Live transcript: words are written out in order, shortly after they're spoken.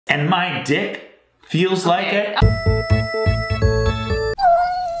and my dick feels like it.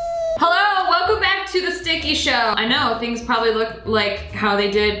 Hello, welcome back to the Sticky Show. I know things probably look like how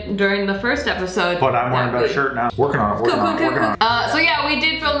they did during the first episode. But I'm wearing a shirt now. Working on it, working on it. So yeah, we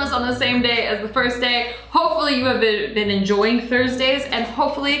did film this on the same day as the first day. Hopefully you have been enjoying Thursdays, and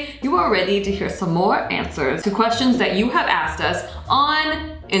hopefully you are ready to hear some more answers to questions that you have asked us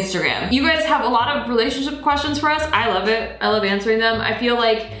on Instagram. You guys have a lot of relationship questions for us. I love it. I love answering them. I feel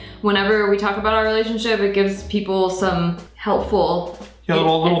like whenever we talk about our relationship, it gives people some helpful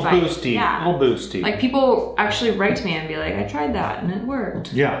little advice. boosty, yeah. little boosty. Like people actually write to me and be like, I tried that and it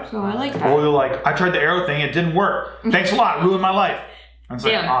worked. Yeah. So I like that. Or they're like, I tried the arrow thing, it didn't work. Thanks a lot, ruined my life.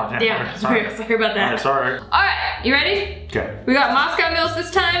 Damn, like, oh, damn. Sorry about that. Sorry. All right, you ready? Okay. We got Moscow Mules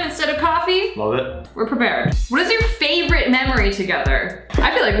this time instead of coffee. Love it. We're prepared. What is your favorite memory together?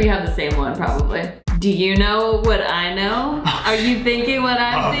 I feel like we have the same one probably. Do you know what I know? Are you thinking what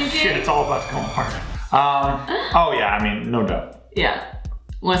I'm thinking? Shit, it's all about to come apart. Oh yeah, I mean, no doubt. Yeah.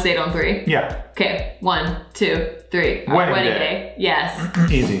 Want to say it on 3? Yeah. Okay, 1, 2, 3. Wedding day.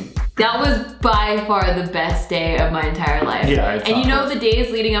 Yes. Easy. That was by far the best day of my entire life. Yeah, and you know the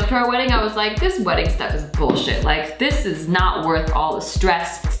days leading up to our wedding, I was like, this wedding stuff is bullshit. Like, this is not worth all the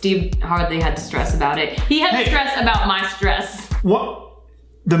stress. Steve hardly had to stress about it. He had to stress about my stress. What?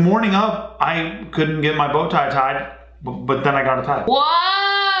 The morning of, I couldn't get my bow tie tied, but then I got it tied.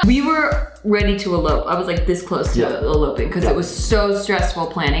 What? We were ready to elope. I was like this close to eloping because it was so stressful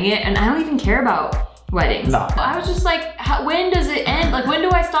planning it, and I don't even care about weddings. No. I was just like, when does it end? Like, when do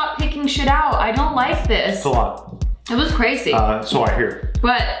I stop picking shit out? I don't like this. It's a lot. It was crazy. So I hear.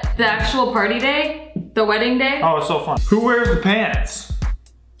 But the actual party day, the wedding day. Oh, it's so fun. Who wears the pants?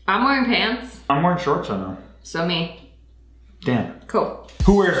 I'm wearing pants. I'm wearing shorts right now. So me. Damn. Cool.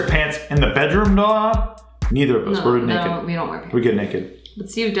 Who wears the pants in the bedroom, dog? Neither of us. No, We're naked. No, we don't wear pants. We get naked. But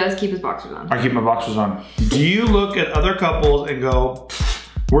Steve does keep his boxers on. I keep my boxers on. Do you look at other couples and go,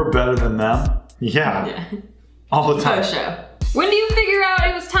 we're better than them? Yeah. All the time. For sure. When do you figure out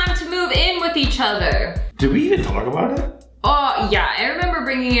it was time to move in with each other? Did we even talk about it? Oh, yeah. I remember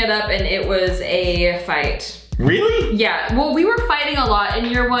bringing it up and it was a fight. Really? Yeah. Well, we were fighting a lot in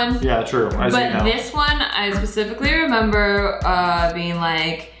year 1. Yeah, true. But this one, I specifically remember being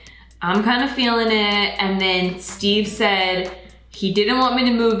like, I'm kind of feeling it. And then Steve said he didn't want me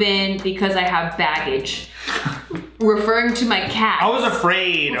to move in because I have baggage. Referring to my cats. I was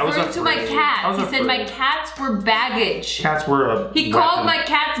afraid. Referring to my cats. He said my cats were baggage. Cats were He called my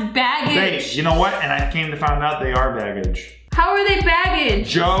cats baggage. You know what? And I came to find out they are baggage. How are they baggage?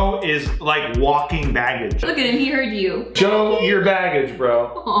 Joe is like walking baggage. Look at him, he heard you. Joe, you're baggage,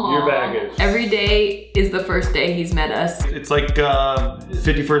 bro. Aww. You're baggage. Every day is the first day he's met us. It's like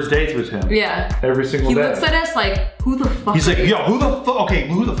 51st dates with him. Yeah. Every single day. He looks at us like, who the fuck He's like, are you? yo, who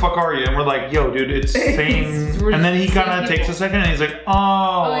the fuck are you? And we're like, yo, dude, it's same. And then he kind of takes a second and he's like,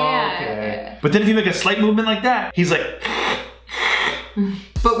 oh yeah, okay. yeah. But then if you make a slight movement like that, he's like,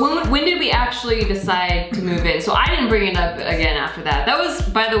 But when did we actually decide to move in? So I didn't bring it up again after that. That was,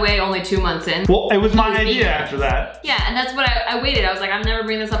 by the way, only 2 months in. well, it was my idea after that. Yeah, and that's what I waited. I was like, I'm never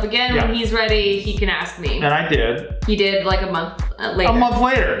bringing this up again. Yeah. When he's ready, he can ask me. And I did. He did like a month later. A month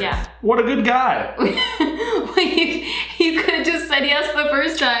later. Yeah. What a good guy. You could have just said yes the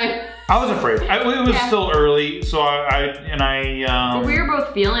first time. I was afraid. It was still early, so But we were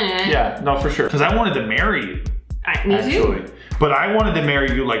both feeling it. Yeah, no, for sure. Because I wanted to marry you. Me too. But I wanted to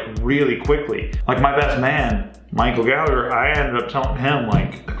marry you like really quickly. Like my best man, Michael Gallagher, I ended up telling him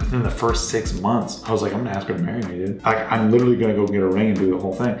like within the first 6 months, I was like, I'm gonna ask her to marry me, dude. Like, I'm literally gonna go get a ring and do the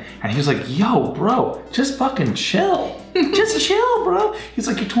whole thing. And he was like, yo, bro, just fucking chill. Just chill, bro. He's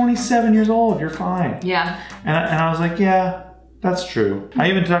like, you're 27 years old, you're fine. Yeah. And I was like, yeah, that's true. I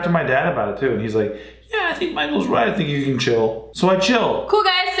even talked to my dad about it too, and he's like, yeah, I think Michael's right. I think you can chill. So I chill. Cool,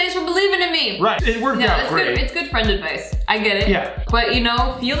 guys. Thanks for believing in me. Right. It worked out great. It's good friend advice. I get it. Yeah. But you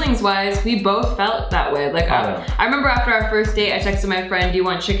know, feelings-wise, we both felt that way. Like, I remember after our first date, I texted my friend, do you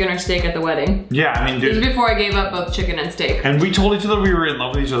want chicken or steak at the wedding? Yeah, I mean, dude. This was before I gave up both chicken and steak. And we told each other we were in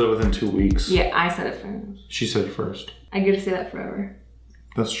love with each other within 2 weeks. Yeah, I said it first. She said it first. I get to say that forever.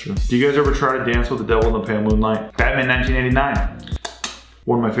 That's true. Do you guys ever try to dance with the devil in the pale moonlight? Batman 1989.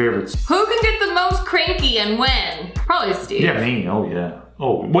 One of my favorites. Who can get the most cranky and when? Probably Steve. Yeah, me. Oh, yeah.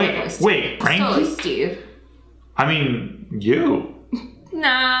 Oh, wait. Cranky? Totally Steve. I mean, you.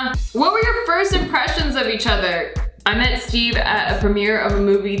 Nah. What were your first impressions of each other? I met Steve at a premiere of a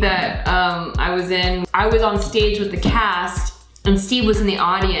movie that I was in. I was on stage with the cast and Steve was in the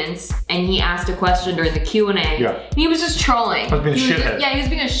audience, and he asked a question during the Q&A. Yeah. And he was just trolling. He was being a shithead. Yeah, he was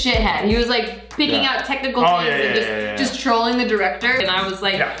being a shithead. He was like picking out technical things and just trolling the director. And I was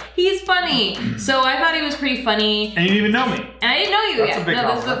like, he's funny. So I thought he was pretty funny. And you didn't even know me. And I didn't know you That's yet. a big No,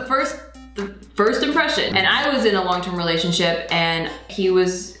 that's the first impression. And I was in a long-term relationship, and he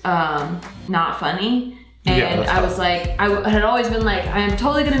was not funny. And I was like, I had always been like, I am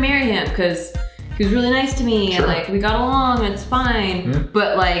totally gonna marry him because he was really nice to me and like we got along, it's fine.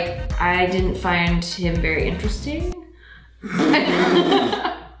 But like, I didn't find him very interesting.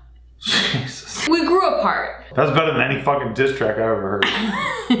 Jesus. We grew apart. That's better than any fucking diss track I ever heard.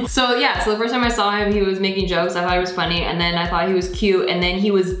 So the first time I saw him, he was making jokes. I thought he was funny, and then I thought he was cute, and then he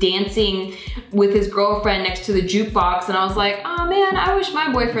was dancing with his girlfriend next to the jukebox, and I was like, oh man, I wish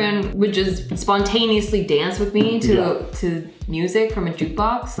my boyfriend would just spontaneously dance with me to music from a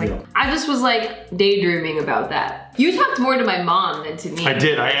jukebox. Like, I just was like daydreaming about that. You talked more to my mom than to me. I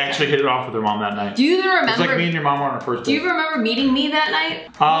did. I actually hit it off with her mom that night. Do you even remember? It's like me and your mom on our first date. Do you remember meeting me that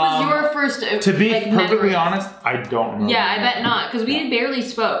night? What was your first To be perfectly memory? honest, I don't remember. Yeah, I bet not, because we barely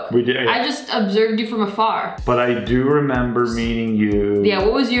spoke. We did. Yeah. I just observed you from afar. But I do remember meeting you. Yeah,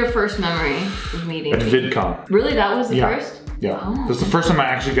 what was your first memory of meeting at me? VidCon. Really, that was the first? Yeah. Oh. That's the first time I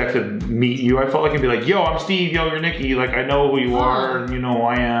actually got to meet you. I felt like I'd be like, yo, I'm Steve, yo, you're Nikki. Like, I know who you are and you know who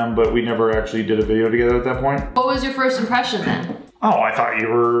I am, but we never actually did a video together at that point. What was your first impression then? Oh, I thought you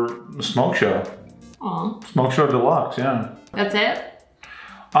were the Smoke Show. Oh. Smoke Show Deluxe, yeah. That's it?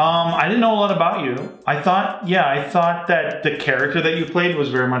 I didn't know a lot about you. I thought that the character that you played was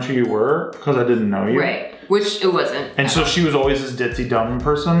very much who you were, because I didn't know you. Right, which it wasn't. And so she was always this ditzy dumb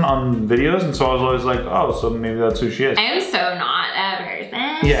person on videos, and so I was always like, oh, so maybe that's who she is. I am so not a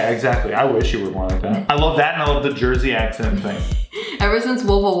person. Yeah, exactly. I wish you were more like that. I love that, and I love the Jersey accent thing. Ever since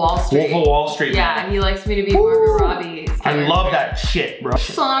Wolf of Wall Street. Wolf of Wall Street. Yeah, he likes me to be Margot Robbie's character. I love that shit, bro.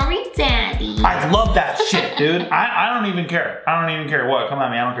 Sorry, Daddy. I love that shit, dude. I don't even care. I don't even care. What? Come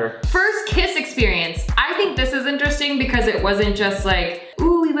at me. I don't care. First kiss experience. I think this is interesting because it wasn't just like,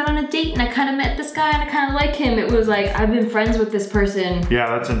 ooh, we went on a date and I kind of met this guy and I kind of like him. It was like, I've been friends with this person.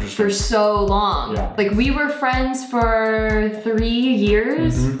 Yeah, that's interesting. For so long. Yeah. Like, we were friends for 3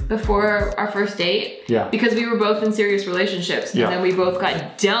 years before our first date. Yeah. Because we were both in serious relationships. Yeah. And then we both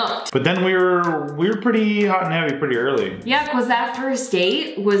got dumped. But then we were pretty hot and heavy pretty early. Yeah, because that first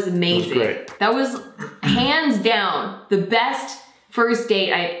date was amazing. It was great. That was hands down the best first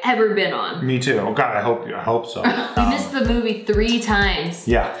date I've ever been on. Me too. Oh God, I hope so. We missed the movie 3 times.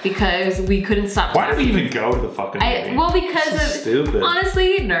 Yeah. Because we couldn't stop. Why did we even go to the fucking movie? Well, because of stupid.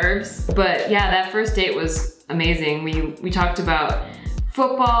 Honestly, nerves. But yeah, that first date was amazing. We talked about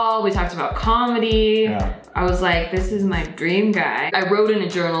football, we talked about comedy. Yeah. I was like, this is my dream guy. I wrote in a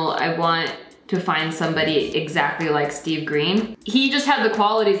journal, I want to find somebody exactly like Steve Green. He just had the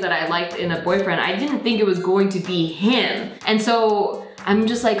qualities that I liked in a boyfriend. I didn't think it was going to be him. And so I'm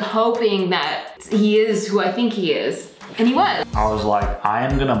just like hoping that he is who I think he is. And he was. I was like, I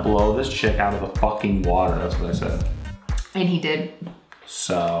am gonna blow this chick out of the fucking water. That's what I said. And he did.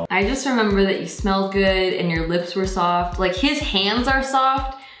 So. I just remember that you smelled good and your lips were soft. Like, his hands are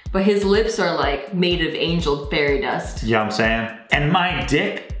soft, but his lips are like made of angel fairy dust. You know what I'm saying? And my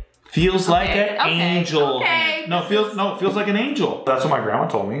dick feels like an angel. Okay. No, it feels like an angel. That's what my grandma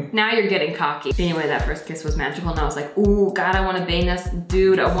told me. Now you're getting cocky. Anyway, that first kiss was magical and I was like, ooh, God, I wanna bang this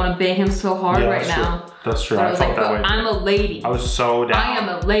dude. I wanna bang him so hard right now. That's true. But I felt that way. I'm a lady. I was so down. I am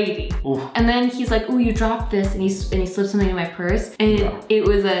a lady. Oof. And then he's like, ooh, you dropped this, and he slipped something in my purse, and it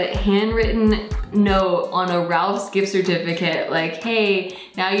was a handwritten note on a Ralph's gift certificate, like, hey,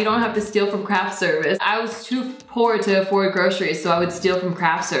 now you don't have to steal from craft service. I was too poor to afford groceries, so I would steal from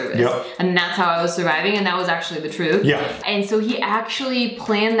craft service. Yep. And that's how I was surviving, and that was actually the truth. Yeah. And so he actually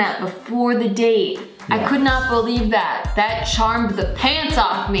planned that before the date. Yeah. I could not believe that. That charmed the pants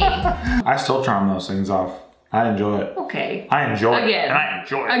off me. I still charm those things off. I enjoy it. Okay. I enjoy it. Again. And I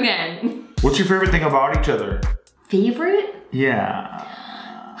enjoy it. Again. What's your favorite thing about each other? Favorite? Yeah.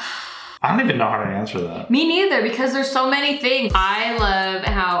 I don't even know how to answer that. Me neither, because there's so many things. I love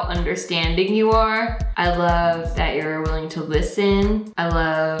how understanding you are. I love that you're willing to listen. I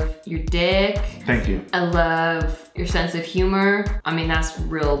love your dick. Thank you. I love your sense of humor. I mean, that's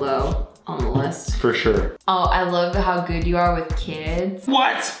real low on the list. For sure. Oh, I love how good you are with kids.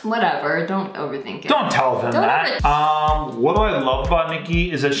 What? Whatever, don't overthink it. Don't tell them that. What do I love about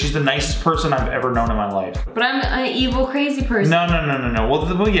Nikki is that she's the nicest person I've ever known in my life. But I'm an evil, crazy person. No.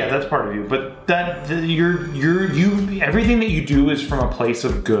 Well, yeah, that's part of you. But everything that you do is from a place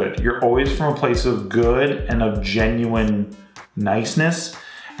of good. You're always from a place of good and of genuine niceness.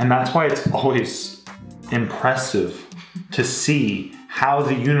 And that's why it's always impressive to see how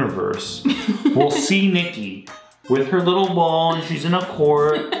the universe will see Nikki with her little ball, and she's in a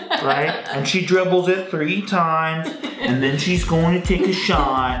court, right? And she dribbles it 3 times, and then she's going to take a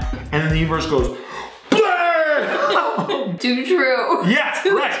shot, and then the universe goes, too true. Yeah,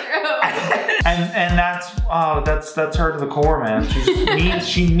 too right. True. and that's her to the core, man.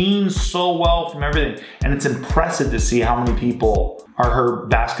 She means so well from everything, and it's impressive to see how many people are her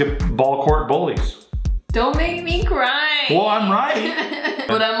basketball court bullies. Don't make me cry. Well, I'm right.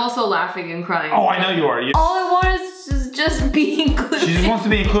 But I'm also laughing and crying. Oh, I know you are. All I want is just be included. She just wants to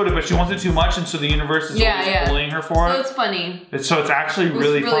be included, but she wants it too much, and so the universe is always bullying her for it. So it's funny. So it's actually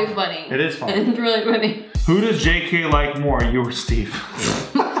really funny. It is funny. It's really funny. Who does JK like more, you or Steve?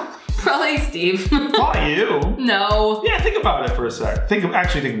 Probably Steve. Probably you. No. Yeah, think about it for a sec.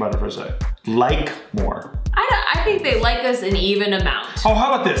 Actually think about it for a sec. Like more. I think they like us an even amount. Oh,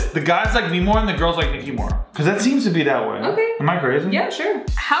 how about this? The guys like me more and the girls like Nikki more. Because that seems to be that way. Okay. Am I crazy? Yeah, sure.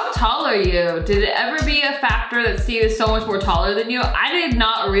 How tall are you? Did it ever be a factor that Steve is so much more taller than you? I did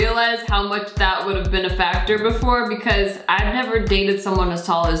not realize how much that would have been a factor before because I've never dated someone as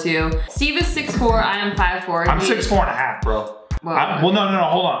tall as you. Steve is 6'4", I am 5'4". I'm 6'4.5", bro. Well, no,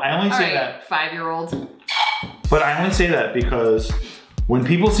 hold on. I only say that. 5-year-old. But I only say that because when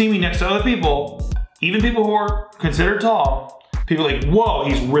people see me next to other people, even people who are considered tall, people are like, whoa,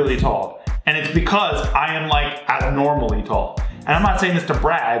 he's really tall. And it's because I am like abnormally tall. And I'm not saying this to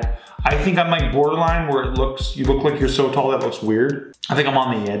brag. I think I'm like borderline where you look like you're so tall that looks weird. I think I'm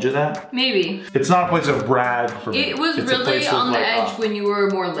on the edge of that. Maybe. It's not a place of brag for me. It was really on the edge when you were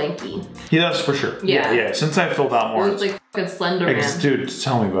more lanky. Yeah, that's for sure. Yeah. Since I filled out more. It was like fucking Slender Man. Dude,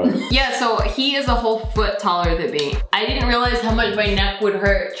 tell me about it. Yeah, so he is a whole foot taller than me. I didn't realize how much my neck would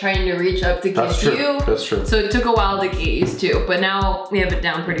hurt trying to reach up to kiss you. That's true. So it took a while to get used to, but now we have it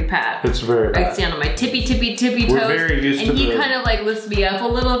down pretty pat. It's very I stand on my tippy toes. We're very used to and he kind of like lifts me up a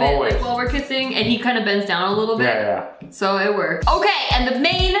little bit like while we're kissing, and he kind of bends down a little bit. Yeah. So it worked. Okay, and the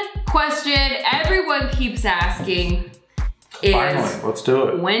main question everyone keeps asking is, finally, let's do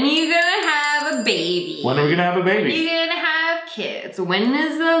it. When are you gonna have a baby? When are we gonna have a baby? When are you gonna have kids? When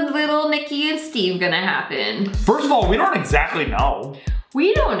is the little Nikki and Steve gonna happen? First of all, we don't exactly know.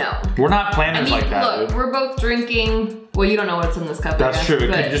 We don't know. We're not planners like that. Look, dude. We're both drinking. Well, you don't know what's in this cup. That's true.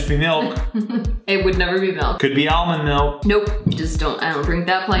 It could just be milk. It would never be milk. Could be almond milk. Nope. I don't drink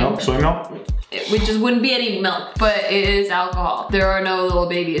that plain. Nope. Soy milk. It just wouldn't be any milk, but it is alcohol. There are no little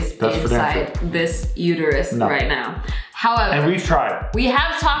babies inside this uterus right now. However, and we've tried. We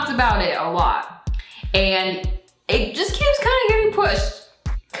have talked about it a lot, and it just keeps kind of getting pushed.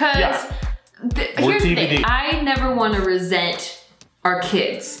 Cause here's the thing, I never want to resent our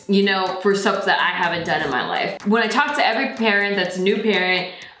kids, you know, for stuff that I haven't done in my life. When I talk to every parent that's a new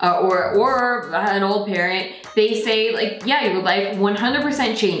parent or an old parent, they say like, yeah, your life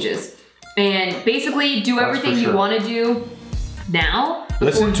 100% changes. And basically do everything you want to do now.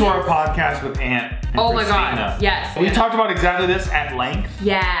 Listen to our podcast with Aunt and Oh my Christina. God, yes. We talked about exactly this at length.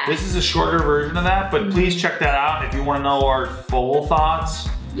 Yeah. This is a shorter version of that, but please check that out if you want to know our full thoughts.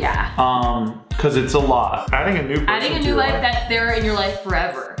 Yeah. Because it's a lot. Adding a new life that's there in your life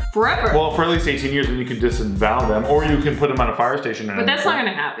forever. Forever. Well, for at least 18 years, and you can disavow them, or you can put them on a fire station. But that's not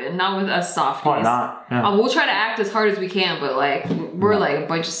gonna happen. Not with us softies. Probably not. Yeah. We'll try to act as hard as we can, but like we're like a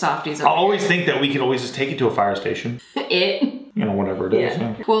bunch of softies. I always think that we could always just take it to a fire station. You know, whatever it is.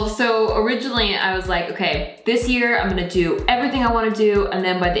 Yeah. Well, so originally I was like, okay, this year I'm gonna do everything I want to do, and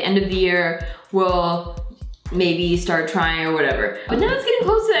then by the end of the year we'll maybe start trying or whatever. But now it's getting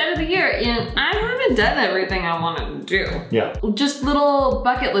close to the end of the year and I haven't done everything I want to do. Yeah. Just little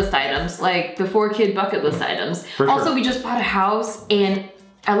bucket list items, like the 4-kid bucket list items. Also, we just bought a house and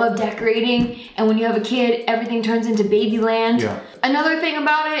I love decorating, and when you have a kid, everything turns into baby land. Yeah. Another thing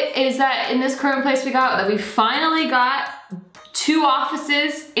about it is that in this current place we got, that we finally got 2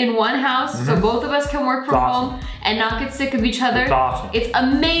 offices in one house, so both of us can work from home and not get sick of each other. It's awesome. It's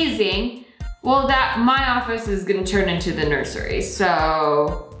amazing. Well, my office is gonna turn into the nursery.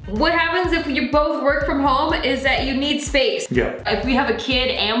 So what happens if you both work from home is that you need space. Yeah. If we have a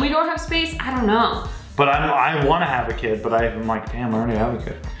kid and we don't have space, I don't know. But I want to have a kid, but I'm like, damn, I already have a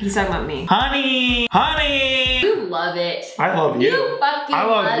kid. He's talking about me. Honey! You love it. I love you. You fucking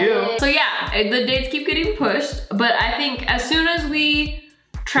love you. it. So yeah, the dates keep getting pushed, but I think as soon as we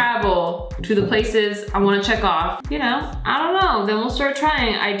travel to the places I want to check off, you know, I don't know, then we'll start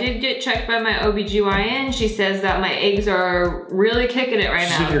trying. I did get checked by my OBGYN. She says that my eggs are really kicking it right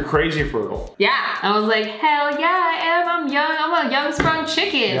now. She said you're crazy fertile. Yeah. I was like, hell yeah, I am. I'm young. I'm a young, strong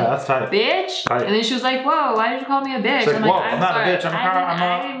chicken. Yeah, that's tight. Bitch. Tight. And then she was like, whoa, why did you call me a bitch? She's like, I'm like, whoa, I'm not sorry. a bitch.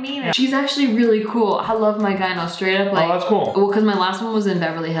 I didn't mean it. She's actually really cool. I love my gyno straight up. Like, oh, that's cool. Well, because my last one was in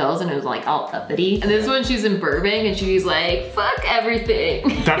Beverly Hills and it was like all uppity. And this one, she's in Burbank and she's like, fuck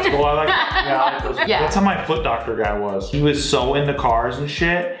everything. That's cool. I like that. Yeah, I like those. Yeah. That's how my foot doctor guy was. He was so into cars and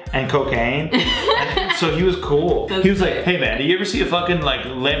shit and cocaine. And so he was cool. He was like, hey man, do you ever see a fucking like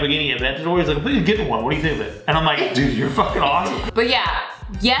Lamborghini Aventador? He's like, please get one. What do you think of it? And I'm like, dude, you're fucking awesome. But yeah,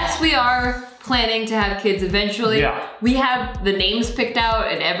 yes, we are planning to have kids eventually. Yeah. We have the names picked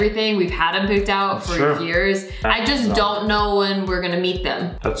out and everything. We've had them picked out for years. I just don't know when we're gonna meet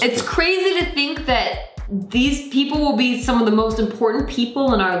them. It's crazy to think that these people will be some of the most important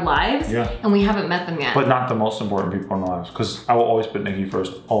people in our lives, and we haven't met them yet. But not the most important people in our lives, because I will always put Nikki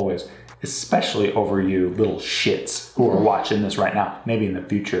first, always. Especially over you little shits who are watching this right now, maybe in the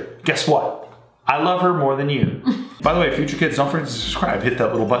future. Guess what? I love her more than you. By the way, future kids, don't forget to subscribe. Hit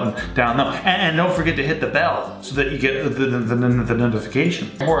that little button down there. And don't forget to hit the bell so that you get the notification.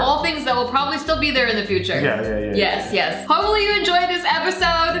 All things that will probably still be there in the future. Yeah. Yes. Hopefully you enjoyed this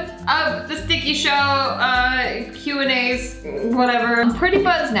episode of The Sticky Show, Q&As, whatever. I'm pretty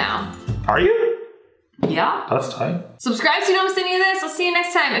buzzed now. Are you? Yeah. That's tight. Subscribe so you don't miss any of this. I'll see you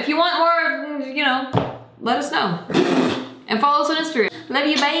next time. If you want more, you know, let us know. And follow us on Instagram. Love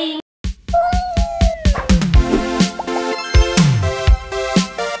you, bye.